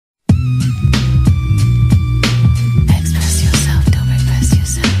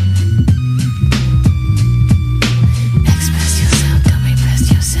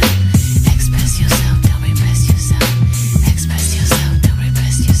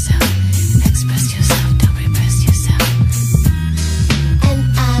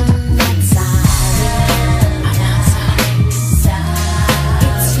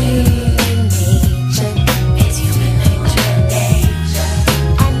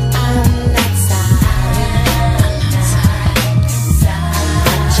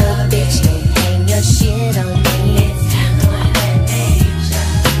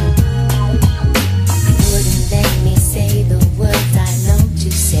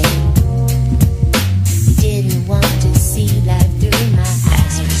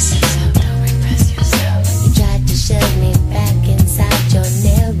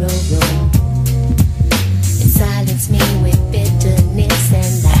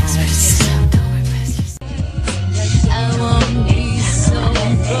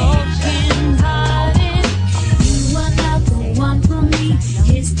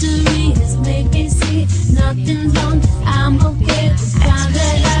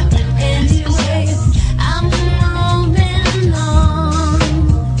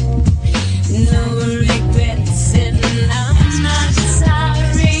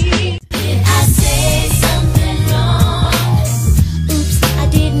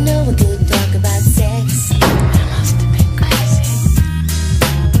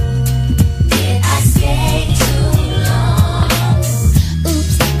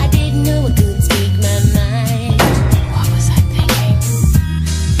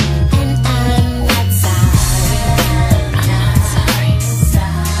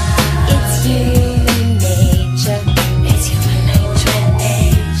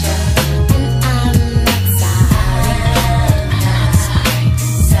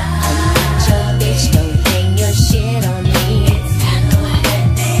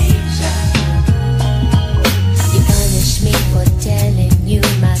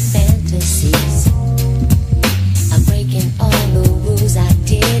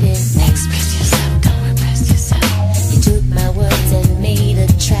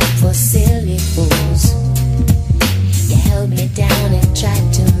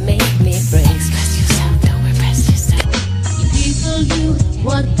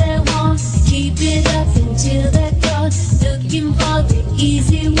what they want. Keep it up until they're gone. Looking for the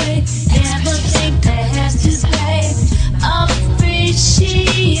easy way. Never think they have to pay.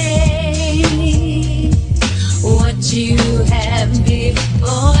 Appreciate what you have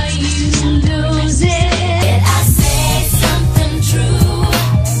before you lose it. Did I say something true?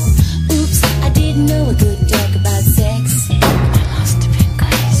 Oops, I didn't know a good talk about sex. I must have been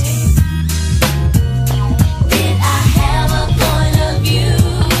crazy. Did I have a point of view?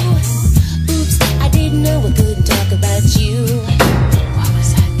 Oops, I didn't know a good talk about you. What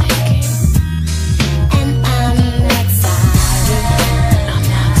was I thinking? And I'm not sorry. I'm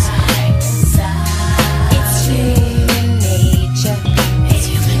not sorry. It's human nature. It's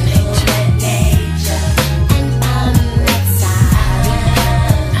human nature. And I'm not sorry.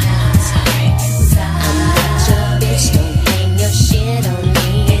 I'm not sorry. I'm not your bitch. Don't hang your shit on me.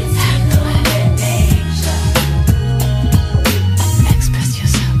 It's human nature. Express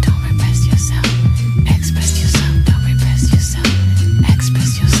yourself. Don't repress yourself. Express yourself. Don't repress yourself.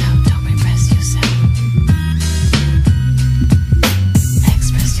 Express yourself. Don't repress yourself.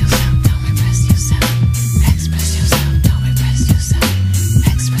 Express yourself. Don't repress yourself. Express yourself. Don't repress yourself.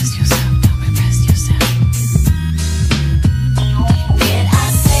 Express yourself. Don't repress yourself. Did I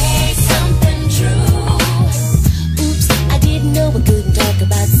say something true? Oops, I didn't know we couldn't talk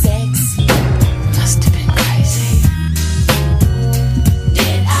about sex. Must have been crazy.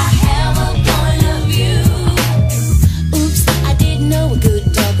 Did I have a point of view? Oops, I didn't know we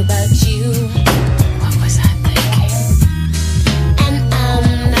couldn't talk about you. What was I thinking? And I'm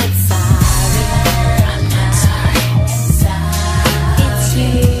not sorry. I'm not sorry. It's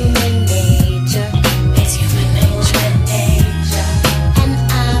human nature. It's human nature. And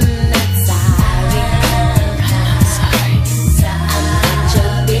I'm not sorry. I'm not sorry. I'm not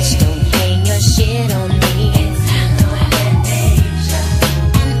your bitch. Don't hang your shit on me. It's human nature.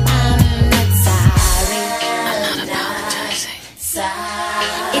 And I'm not sorry. I'm not apologizing.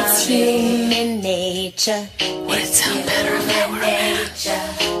 It's human nature. Would it sound better if I were a man?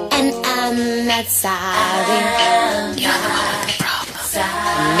 And I'm not sorry. You're the one with the problem.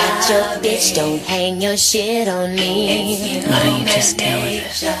 I'm not your bitch. Don't hang your shit on me. Why don't you just deal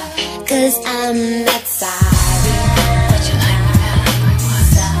with it? 'Cause I'm not sorry.